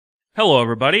Hello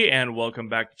everybody and welcome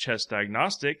back to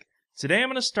ChessDiagnostic. Today I'm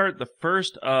going to start the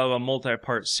first of a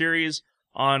multi-part series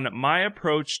on my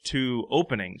approach to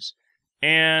openings.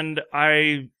 And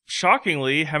I,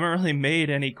 shockingly, haven't really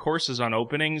made any courses on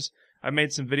openings. I've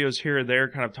made some videos here or there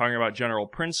kind of talking about general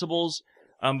principles,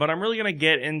 but I'm really going to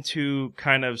get into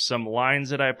kind of some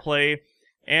lines that I play,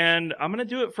 and I'm going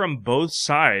to do it from both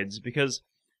sides because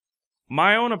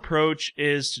my own approach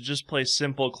is to just play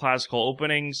simple classical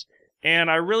openings.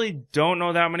 And I really don't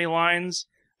know that many lines,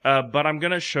 but I'm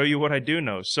going to show you what I do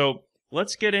know. So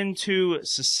let's get into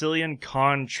Sicilian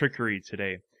Kan trickery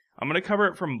today. I'm going to cover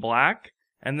it from black,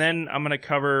 and then I'm going to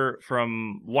cover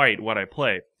from white what I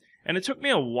play. And it took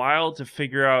me a while to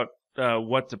figure out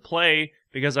what to play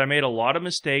because I made a lot of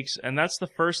mistakes, and that's the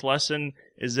first lesson,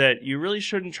 is that you really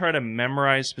shouldn't try to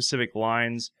memorize specific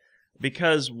lines,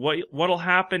 because what'll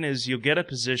happen is you'll get a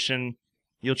position.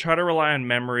 You'll try to rely on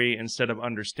memory instead of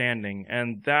understanding,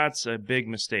 and that's a big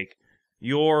mistake.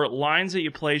 Your lines that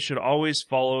you play should always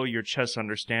follow your chess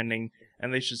understanding,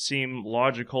 and they should seem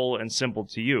logical and simple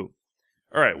to you.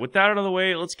 Alright, with that out of the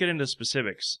way, let's get into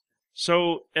specifics.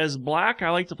 So, as black,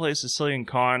 I like to play Sicilian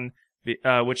Kan,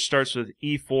 which starts with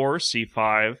e4,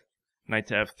 c5, knight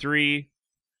to f3,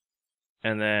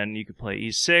 and then you could play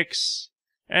e6,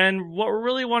 and what we're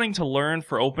really wanting to learn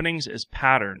for openings is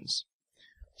patterns.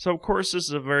 So, of course, this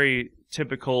is a very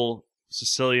typical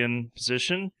Sicilian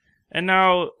position. And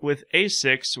now, with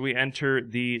a6, we enter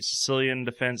the Sicilian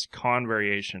defense Kan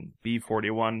variation,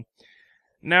 b41.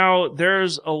 Now,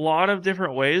 there's a lot of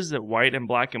different ways that white and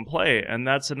black can play, and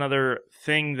that's another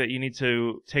thing that you need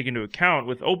to take into account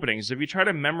with openings. If you try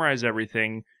to memorize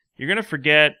everything, you're going to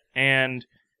forget, and,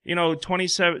 you know,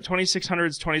 2600s,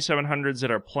 2700s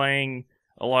that are playing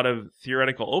a lot of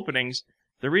theoretical openings,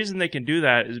 the reason they can do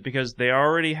that is because they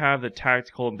already have the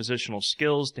tactical and positional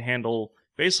skills to handle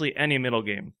basically any middle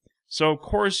game. So, of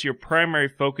course, your primary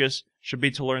focus should be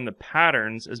to learn the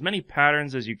patterns, as many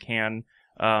patterns as you can,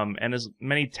 and as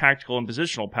many tactical and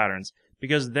positional patterns,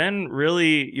 because then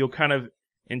really you'll kind of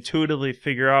intuitively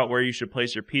figure out where you should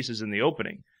place your pieces in the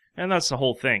opening. And that's the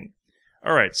whole thing.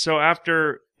 Alright, so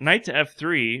after knight to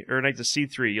f3, or knight to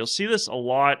c3, you'll see this a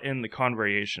lot in the Kan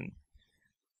variation.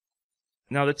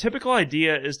 Now, the typical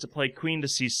idea is to play queen to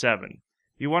c7.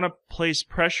 You want to place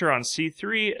pressure on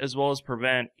c3 as well as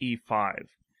prevent e5.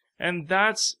 And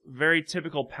that's very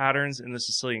typical patterns in the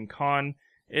Sicilian Kan,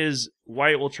 is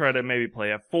white will try to maybe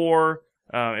play f4.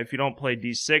 If you don't play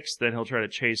d6, then he'll try to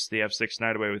chase the f6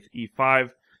 knight away with e5.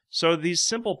 So these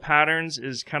simple patterns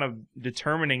is kind of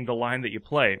determining the line that you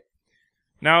play.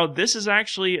 Now, this is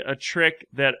actually a trick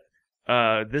that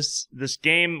this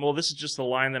game, well, this is just the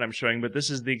line that I'm showing, but this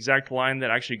is the exact line that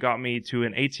actually got me to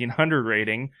an 1800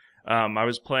 rating. I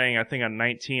was playing, I think, a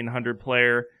 1900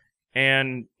 player,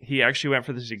 and he actually went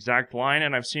for this exact line,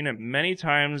 and I've seen it many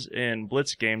times in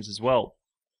blitz games as well.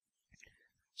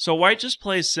 So white just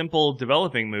plays simple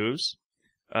developing moves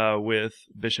with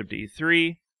bishop to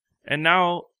e3, and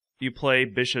now you play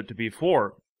bishop to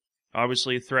b4,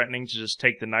 obviously threatening to just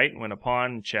take the knight and win a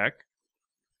pawn and check.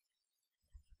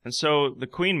 And so the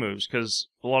queen moves, because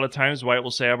a lot of times white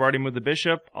will say, I've already moved the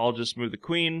bishop, I'll just move the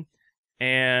queen,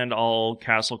 and I'll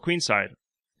castle queenside.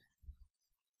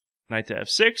 Knight to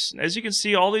f6. As you can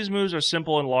see, all these moves are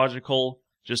simple and logical,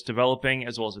 just developing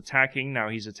as well as attacking. Now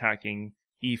he's attacking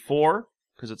e4,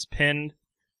 because it's pinned.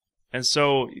 And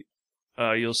so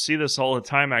you'll see this all the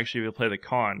time, actually, if you play the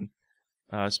Kan,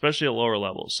 especially at lower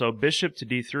levels. So bishop to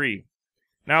d3.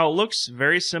 Now, it looks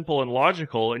very simple and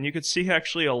logical, and you could see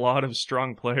actually a lot of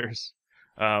strong players.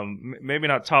 Maybe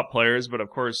not top players, but of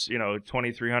course, you know,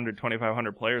 2,300,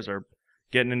 2,500 players are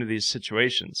getting into these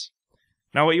situations.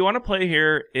 Now, what you want to play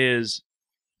here is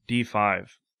d5,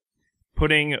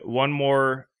 putting one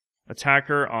more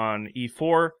attacker on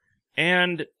e4,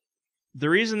 and the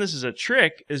reason this is a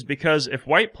trick is because if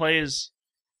white plays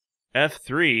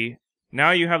f3,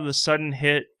 now you have the sudden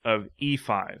hit of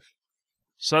e5.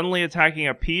 Suddenly attacking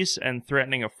a piece and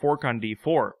threatening a fork on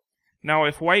d4. Now,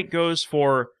 if white goes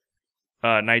for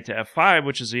knight to f5,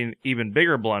 which is an even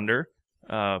bigger blunder,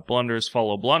 blunders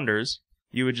follow blunders,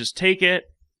 you would just take it,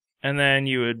 and then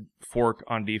you would fork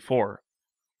on d4.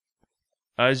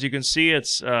 As you can see,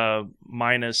 it's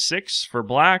 -6 for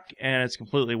black, and it's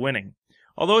completely winning.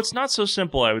 Although it's not so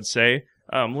simple, I would say.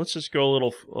 Let's just go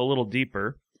a little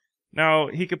deeper. Now,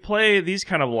 he could play these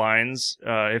kind of lines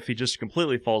if he just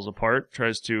completely falls apart,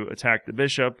 tries to attack the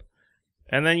bishop,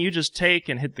 and then you just take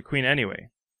and hit the queen anyway.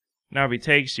 Now, if he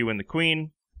takes, you win the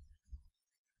queen,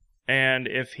 and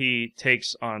if he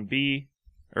takes on b,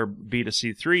 or b to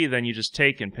c3, then you just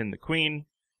take and pin the queen.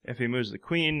 If he moves the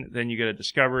queen, then you get a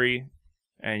discovery,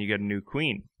 and you get a new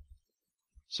queen.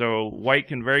 So white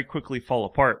can very quickly fall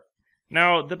apart.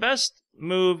 Now, the best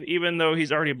move, even though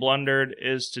he's already blundered,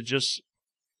 is to just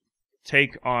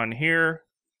take on here.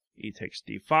 E takes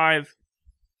d5.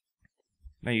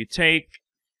 Now you take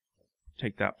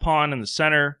that pawn in the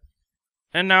center.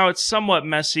 And now it's somewhat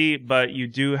messy, but you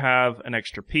do have an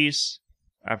extra piece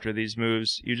after these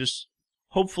moves.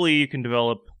 Hopefully you can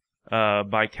develop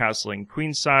by castling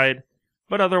queenside,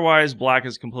 but otherwise black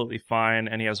is completely fine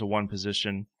and he has a 1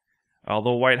 position.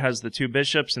 Although white has the 2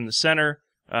 bishops in the center,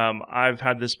 I've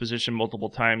had this position multiple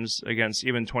times against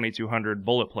even 2200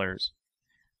 bullet players.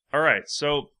 Alright,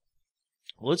 so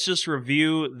let's just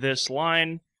review this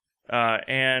line,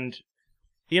 and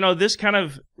this kind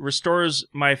of restores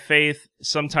my faith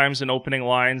sometimes in opening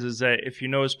lines, is that if you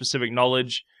know specific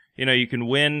knowledge, you can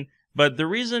win. But the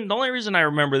only reason I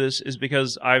remember this is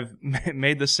because I've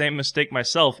made the same mistake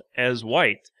myself as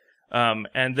white.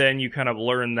 And then you kind of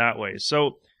learn that way.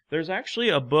 So there's actually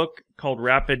a book called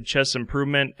Rapid Chess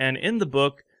Improvement, and in the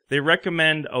book, they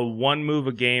recommend a 1 move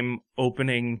a game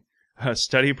opening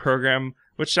study program,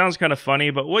 which sounds kind of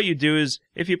funny, but what you do is,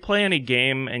 if you play any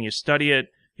game and you study it,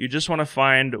 you just want to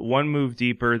find 1 move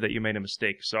deeper that you made a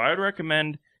mistake. So I would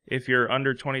recommend, if you're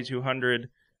under 2200,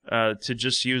 to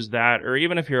just use that, or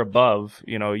even if you're above,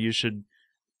 you should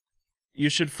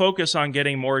focus on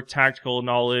getting more tactical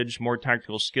knowledge, more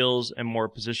tactical skills, and more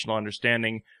positional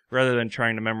understanding, rather than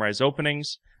trying to memorize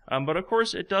openings. But of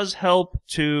course, it does help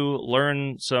to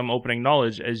learn some opening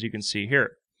knowledge, as you can see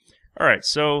here. Alright,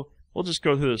 so we'll just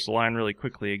go through this line really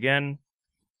quickly again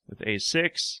with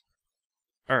a6.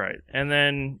 Alright, and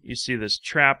then you see this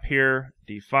trap here,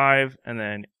 d5, and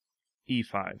then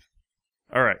e5.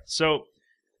 Alright, so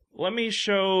let me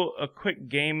show a quick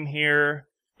game here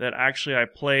that actually I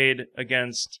played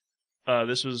against,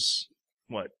 this was,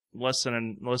 less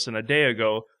than a day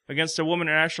ago, against a woman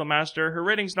international master. Her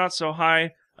rating's not so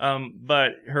high,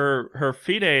 but her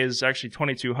FIDE is actually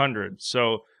 2200.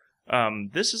 So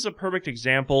this is a perfect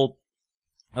example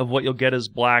of what you'll get as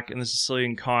black in the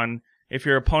Sicilian Kan if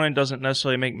your opponent doesn't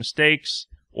necessarily make mistakes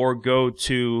or go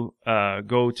to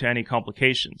any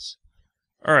complications.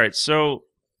 Alright, so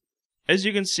as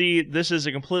you can see, this is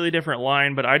a completely different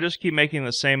line, but I just keep making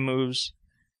the same moves,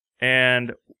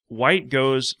 and white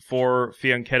goes for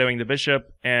fianchettoing the bishop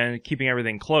and keeping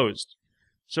everything closed.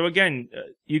 So again,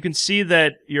 you can see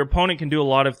that your opponent can do a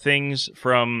lot of things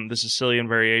from the Sicilian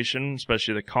variation,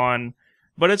 especially the Kan,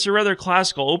 but it's a rather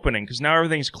classical opening, because now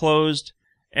everything's closed,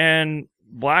 and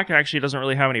black actually doesn't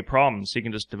really have any problems. He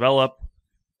can just develop.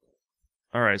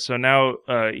 Alright, so now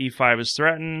e5 is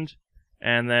threatened,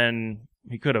 and then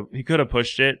he could have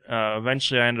pushed it.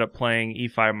 Eventually I ended up playing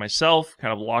e5 myself,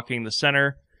 kind of locking the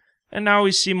center, and now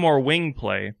we see more wing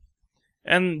play.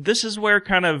 And this is where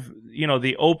kind of,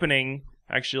 the opening...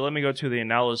 Actually, let me go to the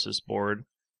analysis board.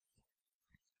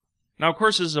 Now, of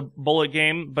course, this is a bullet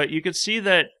game, but you could see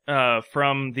that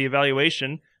from the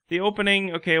evaluation, the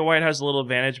opening, okay, white has a little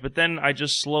advantage, but then I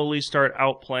just slowly start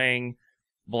outplaying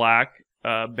black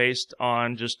based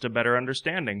on just a better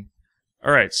understanding.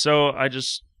 Alright, so I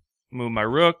just move my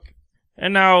rook,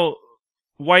 and now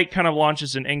white kind of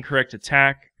launches an incorrect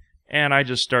attack, and I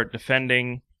just start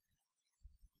defending.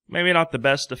 Maybe not the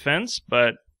best defense,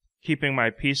 but keeping my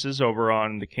pieces over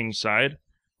on the king side,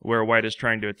 where white is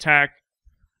trying to attack.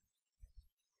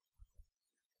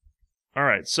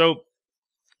 Alright, so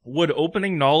would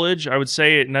opening knowledge, I would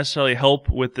say, it necessarily help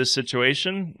with this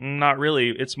situation? Not really.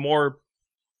 It's more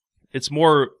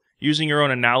using your own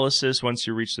analysis once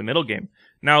you reach the middle game.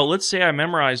 Now, let's say I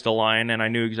memorized a line and I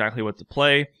knew exactly what to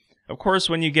play. Of course,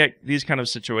 when you get these kind of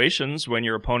situations, when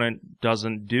your opponent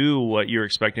doesn't do what you're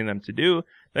expecting them to do,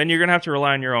 then you're going to have to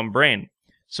rely on your own brain.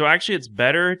 So actually, it's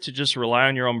better to just rely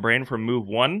on your own brain for move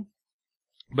 1.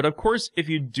 But of course, if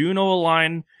you do know a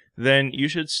line, then you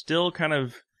should still kind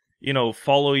of,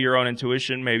 follow your own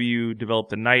intuition. Maybe you develop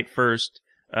the knight first,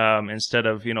 instead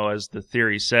of, as the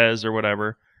theory says or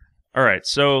whatever. Alright,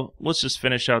 so let's just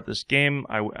finish out this game.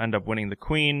 I end up winning the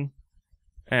queen,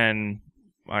 and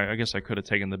I guess I could have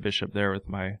taken the bishop there with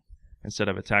instead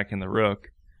of attacking the rook.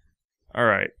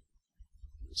 Alright.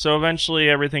 So eventually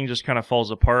everything just kind of falls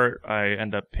apart. I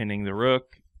end up pinning the rook,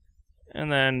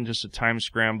 and then just a time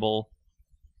scramble,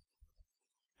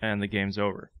 and the game's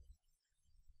over.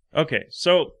 Okay,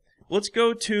 so let's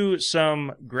go to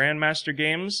some Grandmaster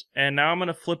games, and now I'm going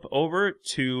to flip over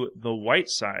to the white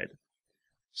side.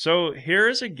 So here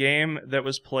is a game that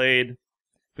was played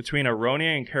between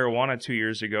Aronia and Caruana 2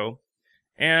 years ago,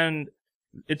 and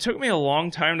it took me a long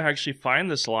time to actually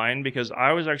find this line, because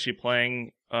I was actually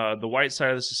playing the white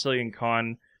side of the Sicilian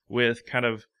Kan with kind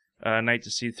of knight to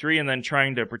c3, and then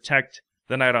trying to protect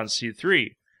the knight on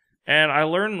c3. And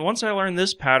once I learned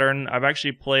this pattern, I've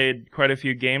actually played quite a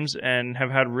few games and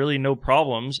have had really no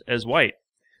problems as white.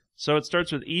 So it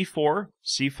starts with e4,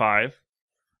 c5,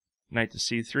 knight to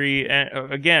c3,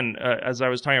 and again, as I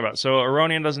was talking about, so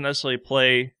Aronian doesn't necessarily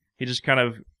play, he just kind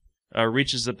of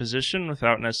reaches the position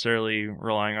without necessarily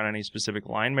relying on any specific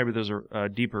line. Maybe there's a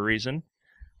deeper reason.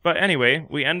 But anyway,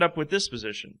 we end up with this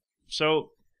position.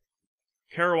 So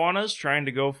Caruana's trying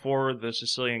to go for the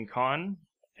Sicilian Kan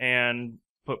and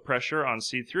put pressure on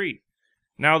c3.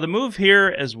 Now the move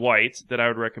here as white that I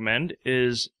would recommend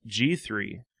is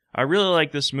g3. I really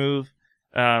like this move,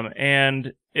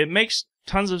 and it makes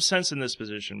tons of sense in this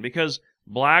position because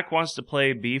black wants to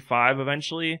play b5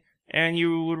 eventually, and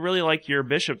you would really like your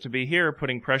bishop to be here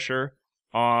putting pressure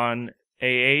on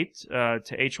a8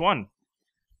 to h1.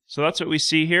 So that's what we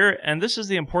see here, and this is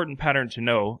the important pattern to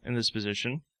know in this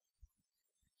position.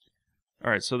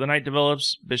 Alright, so the knight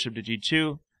develops, bishop to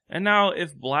g2, and now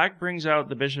if black brings out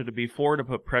the bishop to b4 to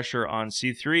put pressure on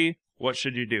c3, what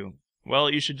should you do? Well,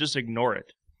 you should just ignore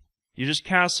it. You just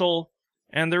castle,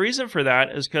 and the reason for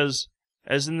that is because,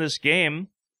 as in this game,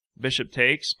 bishop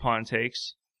takes, pawn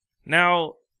takes.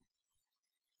 Now,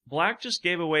 black just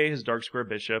gave away his dark square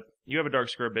bishop, you have a dark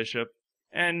square bishop,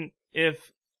 and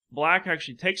if black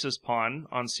actually takes this pawn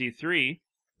on c3,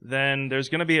 then there's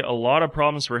going to be a lot of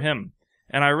problems for him.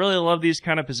 And I really love these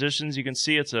kind of positions. You can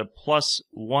see it's a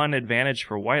 +1 advantage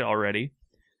for white already.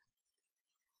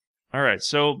 Alright,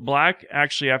 so black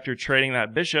actually, after trading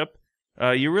that bishop,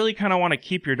 you really kind of want to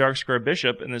keep your dark square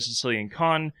bishop in the Sicilian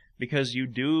Kan because you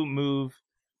do move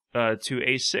to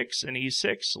a6 and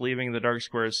e6, leaving the dark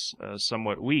squares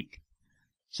somewhat weak.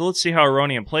 So let's see how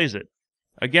Aronian plays it.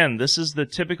 Again, this is the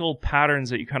typical patterns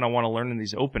that you kind of want to learn in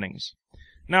these openings.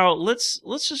 Now, let's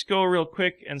just go real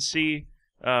quick and see,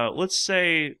 let's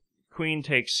say queen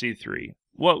takes c3.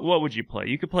 What would you play?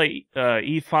 You could play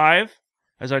e5,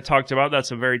 as I talked about.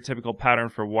 That's a very typical pattern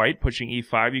for white, pushing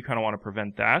e5. You kind of want to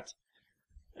prevent that.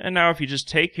 And now if you just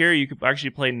take here, you could actually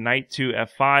play knight to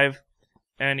f5.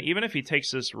 And even if he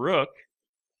takes this rook,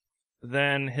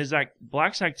 then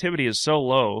black's activity is so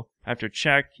low. After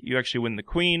check, you actually win the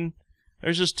queen.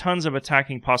 There's just tons of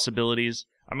attacking possibilities.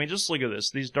 I mean, just look at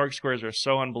this. These dark squares are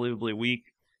so unbelievably weak.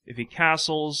 If he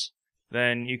castles,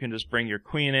 then you can just bring your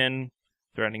queen in,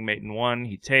 threatening mate in 1,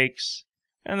 he takes.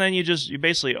 And then you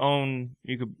basically own,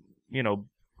 you could,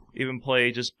 even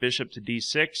play just bishop to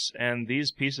d6, and these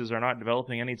pieces are not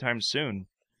developing anytime soon.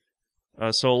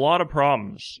 So a lot of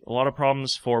problems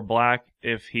for black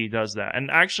if he does that.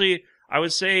 And actually, I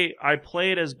would say I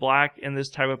played as black in this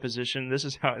type of position. This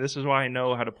is why I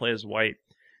know how to play as white,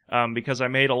 because I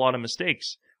made a lot of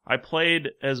mistakes. I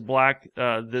played as black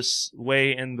this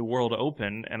way in the World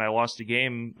Open, and I lost a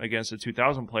game against a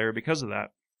 2000 player because of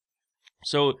that.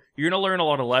 So you're going to learn a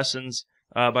lot of lessons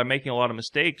by making a lot of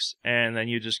mistakes, and then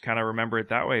you just kind of remember it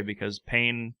that way because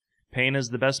pain is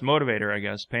the best motivator, I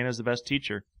guess. Pain is the best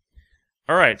teacher.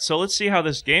 Alright, so let's see how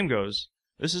this game goes.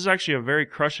 This is actually a very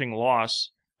crushing loss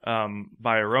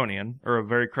by Aronian, or a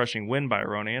very crushing win by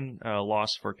Aronian,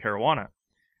 loss for Caruana.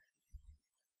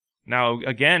 Now,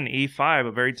 again, e5,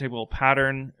 a very typical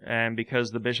pattern, and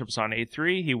because the bishop's on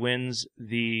a3, he wins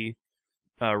the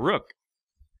rook.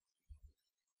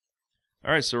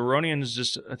 Alright, so Aronian is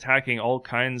just attacking all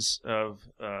kinds of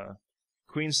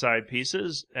queenside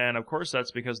pieces, and of course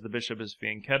that's because the bishop is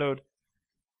fianchettoed.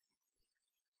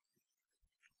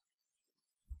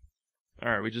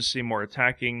 Alright, we just see more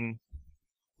attacking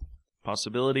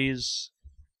possibilities.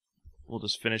 We'll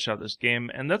just finish out this game.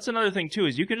 And that's another thing too,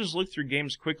 is you can just look through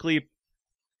games quickly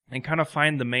and kind of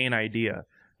find the main idea.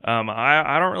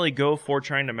 I don't really go for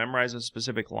trying to memorize a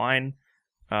specific line.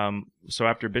 So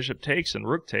after bishop takes and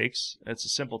rook takes, it's a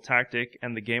simple tactic,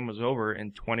 and the game was over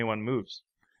in 21 moves.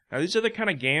 Now these are the kind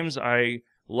of games I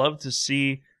love to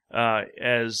see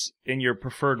as in your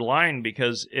preferred line,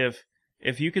 because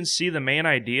if you can see the main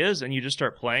ideas and you just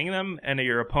start playing them, and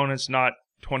your opponent's not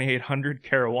 2800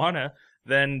 Caruana,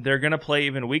 then they're going to play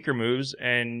even weaker moves,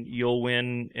 and you'll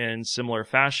win in similar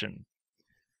fashion.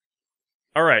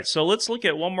 Alright, so let's look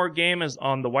at one more game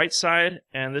on the white side,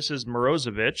 and this is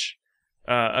Morozevich.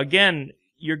 Again,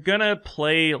 you're going to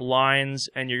play lines,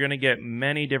 and you're going to get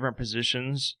many different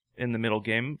positions in the middle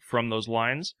game from those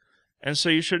lines. And so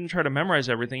you shouldn't try to memorize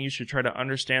everything. You should try to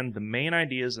understand the main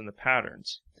ideas and the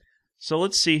patterns. So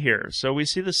let's see here. So we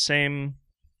see the same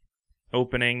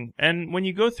opening. And when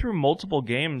you go through multiple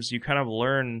games, you kind of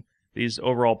learn these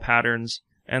overall patterns,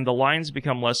 and the lines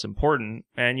become less important,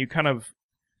 and you kind of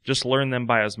just learn them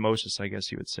by osmosis, I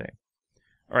guess you would say.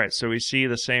 Alright, so we see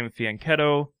the same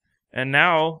fianchetto. And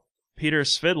now, Peter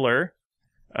Svidler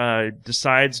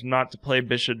decides not to play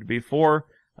bishop to b4,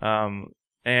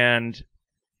 And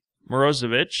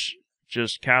Morozevich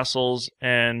just castles,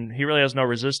 and he really has no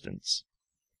resistance.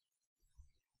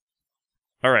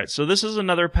 Alright, so this is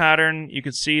another pattern. You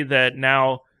can see that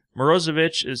now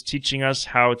Morozevich is teaching us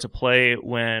how to play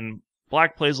when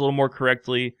black plays a little more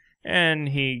correctly, and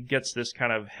he gets this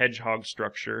kind of hedgehog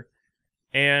structure.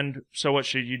 And so what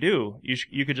should you do?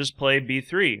 You could just play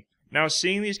b3. Now,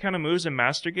 seeing these kind of moves in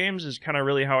master games is kind of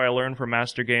really how I learn from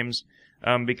master games,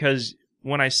 because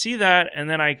when I see that, and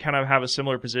then I kind of have a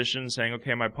similar position saying,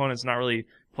 okay, my opponent's not really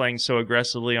playing so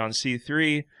aggressively on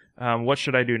c3, what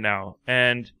should I do now?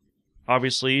 And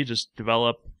obviously, just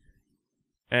develop,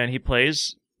 and he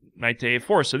plays knight to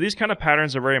a4. So these kind of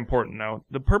patterns are very important. Now,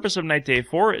 the purpose of knight to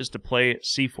a4 is to play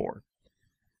c4.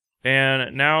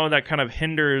 And now that kind of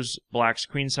hinders black's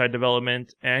queenside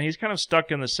development, and he's kind of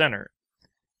stuck in the center.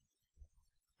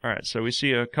 Alright, so we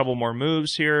see a couple more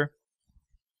moves here.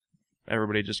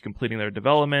 Everybody just completing their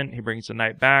development. He brings the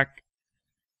knight back.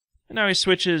 And now he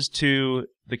switches to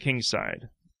the king side.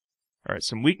 Alright,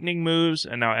 some weakening moves,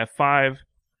 and now f5.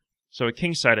 So a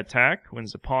king side attack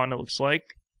wins the pawn, it looks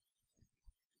like.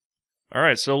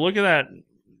 Alright, so look at that.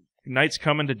 Knight's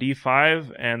coming to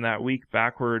d5, and that weak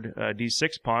backward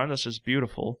d6 pawn. That's just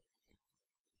beautiful.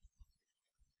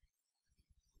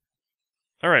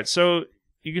 Alright, so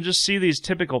you can just see these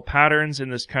typical patterns in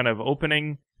this kind of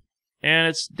opening, and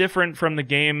it's different from the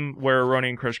game where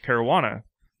Aronian crushed Caruana.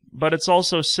 But it's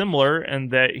also similar in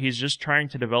that he's just trying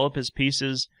to develop his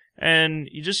pieces, and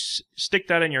you just stick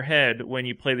that in your head when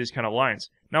you play these kind of lines.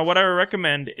 Now, what I would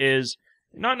recommend is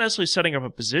not necessarily setting up a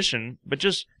position, but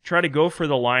just try to go for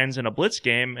the lines in a blitz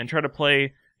game and try to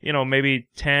play, maybe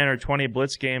 10 or 20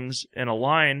 blitz games in a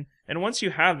line. And once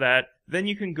you have that, then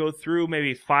you can go through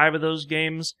maybe 5 of those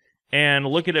games and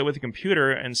look at it with a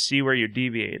computer and see where you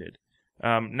deviated.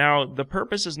 Now, the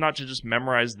purpose is not to just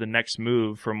memorize the next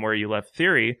move from where you left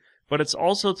theory, but it's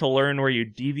also to learn where you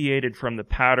deviated from the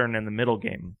pattern in the middle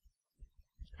game.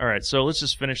 Alright, so let's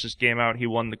just finish this game out. He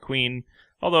won the queen,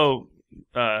 although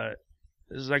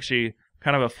this is actually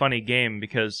kind of a funny game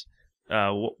because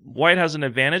white has an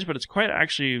advantage, but it's quite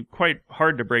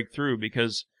hard to break through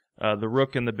because the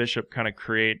rook and the bishop kind of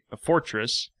create a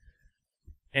fortress.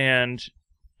 And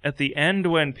at the end,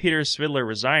 when Peter Svidler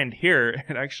resigned here,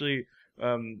 it actually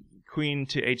queen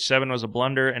to h7 was a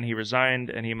blunder, and he resigned,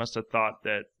 and he must have thought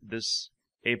that this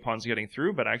a pawn's getting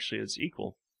through, but actually it's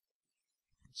equal.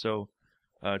 So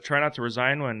try not to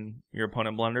resign when your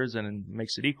opponent blunders and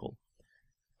makes it equal.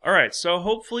 Alright, so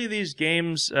hopefully these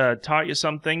games taught you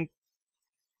something.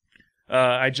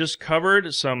 I just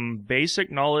covered some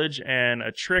basic knowledge and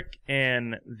a trick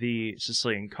in the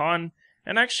Sicilian Kan.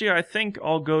 And actually, I think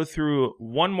I'll go through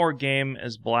one more game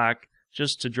as black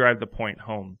just to drive the point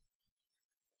home.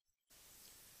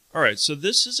 Alright, so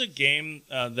this is a game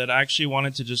that I actually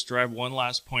wanted to just drive one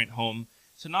last point home,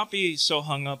 to not be so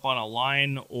hung up on a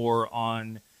line or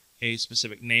on a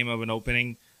specific name of an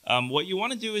opening. What you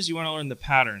want to do is you want to learn the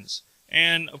patterns.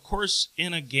 And of course,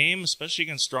 in a game, especially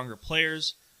against stronger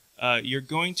players, you're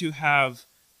going to have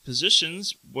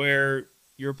positions where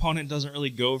your opponent doesn't really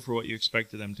go for what you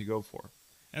expected them to go for.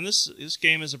 And this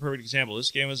game is a perfect example.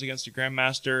 This game is against a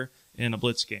grandmaster in a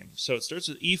blitz game. So it starts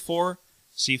with e4,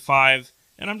 c5,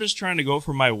 and I'm just trying to go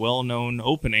for my well-known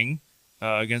opening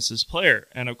against this player.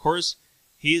 And of course,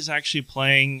 he is actually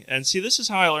playing, and see, this is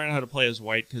how I learned how to play as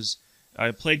white, because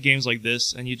I played games like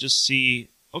this, and you just see,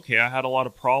 okay, I had a lot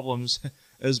of problems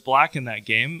as black in that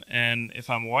game, and if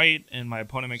I'm white and my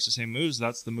opponent makes the same moves,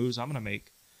 that's the moves I'm going to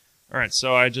make. Alright,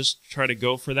 so I just try to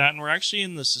go for that, and we're actually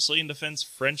in the Sicilian defense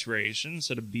French variation.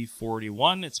 Instead of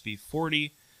b41, it's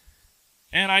b40,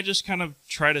 and I just kind of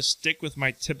try to stick with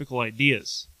my typical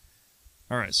ideas.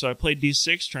 Alright, so I played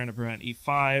d6, trying to prevent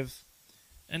e5,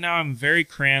 and now I'm very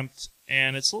cramped,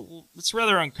 and it's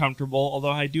rather uncomfortable,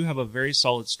 although I do have a very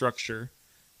solid structure,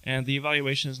 and the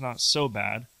evaluation is not so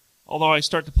bad, although I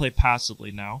start to play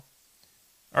passively now.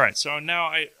 Alright, so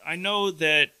now I know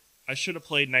that I should have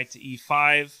played knight to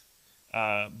e5,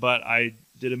 but I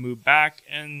did a move back,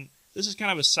 and this is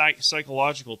kind of a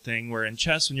psychological thing, where in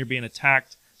chess, when you're being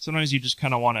attacked, sometimes you just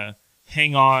kind of want to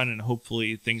hang on and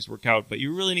hopefully things work out, but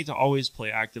you really need to always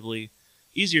play actively.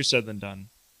 Easier said than done.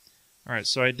 Alright,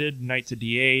 so I did knight to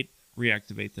d8,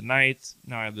 reactivate the knight.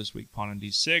 Now I have this weak pawn on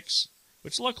d6,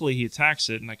 which luckily he attacks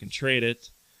it and I can trade it,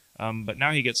 but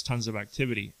now he gets tons of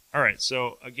activity. Alright,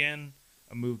 so again,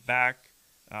 a move back.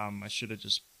 I should have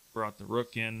just brought the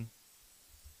rook in.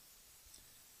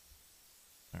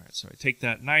 Alright, so I take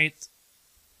that knight.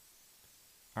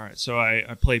 Alright, so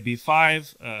I play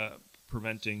b5,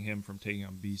 preventing him from taking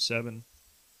on b7.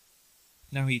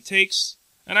 Now he takes,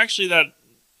 and actually that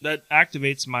that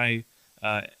activates my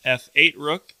f8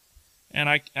 rook,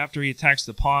 and after he attacks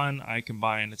the pawn, I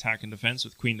combine attack and defense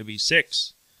with queen to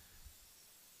b6.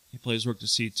 He plays rook to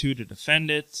c2 to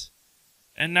defend it.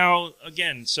 And now,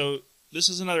 again, so this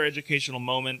is another educational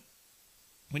moment.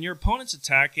 When your opponent's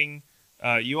attacking,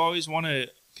 you always want to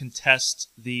contest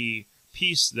the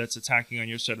piece that's attacking on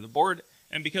your side of the board.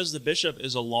 And because the bishop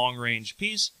is a long-range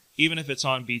piece, even if it's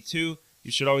on b2,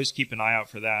 you should always keep an eye out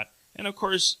for that. And of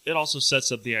course, it also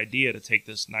sets up the idea to take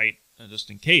this knight just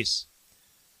in case.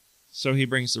 So he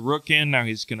brings the rook in. Now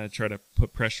he's going to try to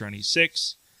put pressure on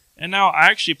e6. And now I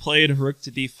actually played rook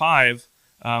to d5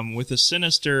 with a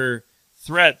sinister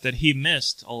threat that he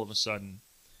missed all of a sudden.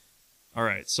 All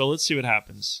right, so let's see what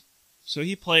happens. So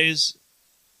he plays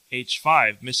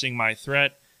h5, missing my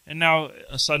threat. And now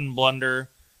a sudden blunder.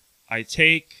 I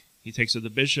take. He takes with the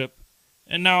bishop.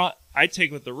 And now I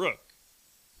take with the rook.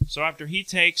 So after he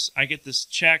takes, I get this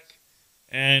check.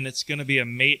 And it's going to be a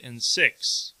mate in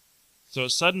 6. So a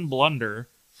sudden blunder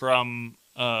from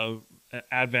an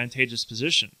advantageous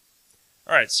position.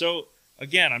 All right, so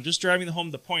again, I'm just driving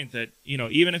home the point that, you know,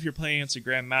 even if you're playing against a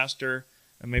grandmaster,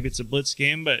 and maybe it's a blitz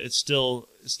game, but it still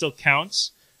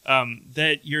counts.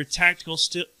 That your tactical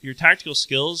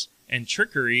skills and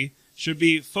trickery should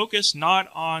be focused not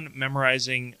on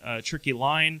memorizing a tricky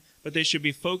line, but they should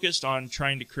be focused on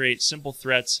trying to create simple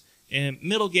threats in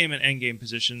middle game and end game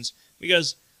positions.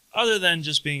 Because other than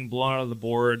just being blown out of the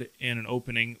board in an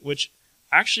opening, which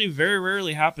actually very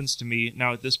rarely happens to me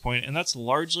now at this point, and that's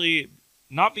largely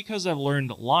not because I've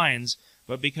learned lines,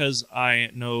 but because I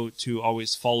know to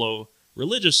always follow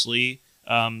religiously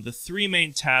the 3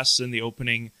 main tasks in the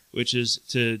opening, which is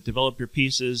to develop your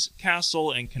pieces,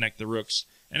 castle, and connect the rooks.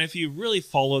 And if you really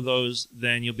follow those,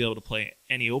 then you'll be able to play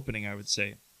any opening, I would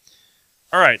say.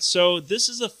 All right, so this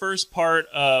is the first part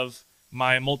of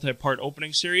my multi-part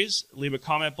opening series. Leave a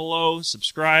comment below,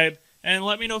 subscribe, and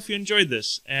let me know if you enjoyed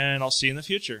this, and I'll see you in the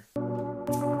future.